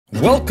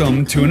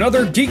Welcome to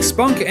another Geek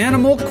Spunk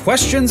Animal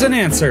Questions and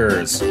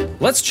Answers.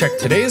 Let's check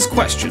today's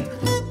question.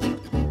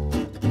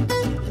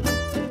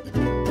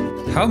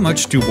 How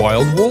much do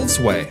wild wolves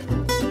weigh?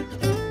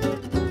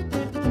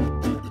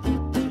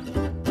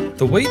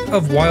 The weight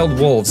of wild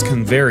wolves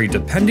can vary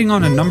depending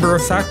on a number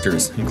of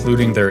factors,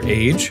 including their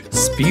age,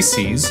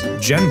 species,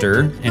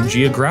 gender, and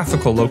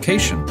geographical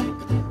location.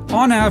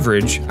 On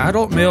average,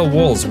 adult male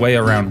wolves weigh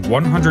around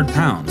 100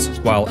 pounds,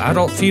 while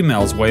adult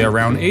females weigh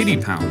around 80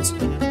 pounds.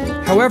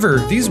 However,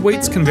 these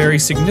weights can vary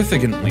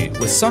significantly,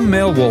 with some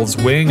male wolves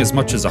weighing as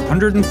much as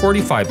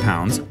 145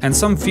 pounds and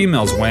some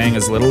females weighing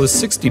as little as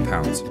 60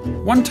 pounds.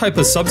 One type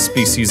of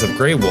subspecies of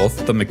gray wolf,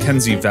 the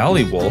Mackenzie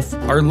Valley Wolf,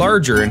 are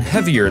larger and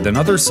heavier than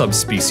other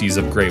subspecies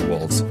of gray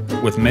wolves,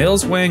 with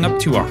males weighing up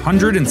to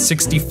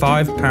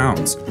 165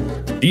 pounds.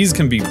 These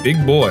can be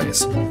big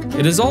boys.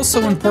 It is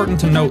also important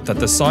to note that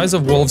the size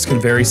of wolves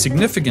can vary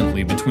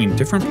significantly between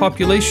different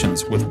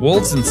populations, with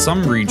wolves in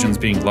some regions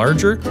being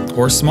larger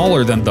or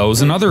smaller than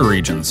those in other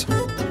regions.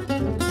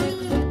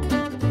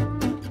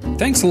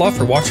 Thanks a lot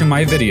for watching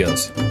my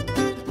videos.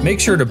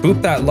 Make sure to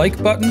boop that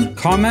like button,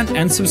 comment,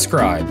 and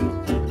subscribe.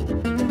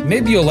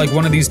 Maybe you'll like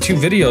one of these two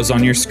videos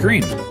on your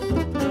screen.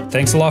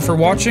 Thanks a lot for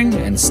watching,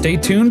 and stay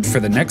tuned for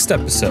the next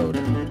episode.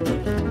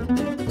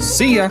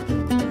 See ya!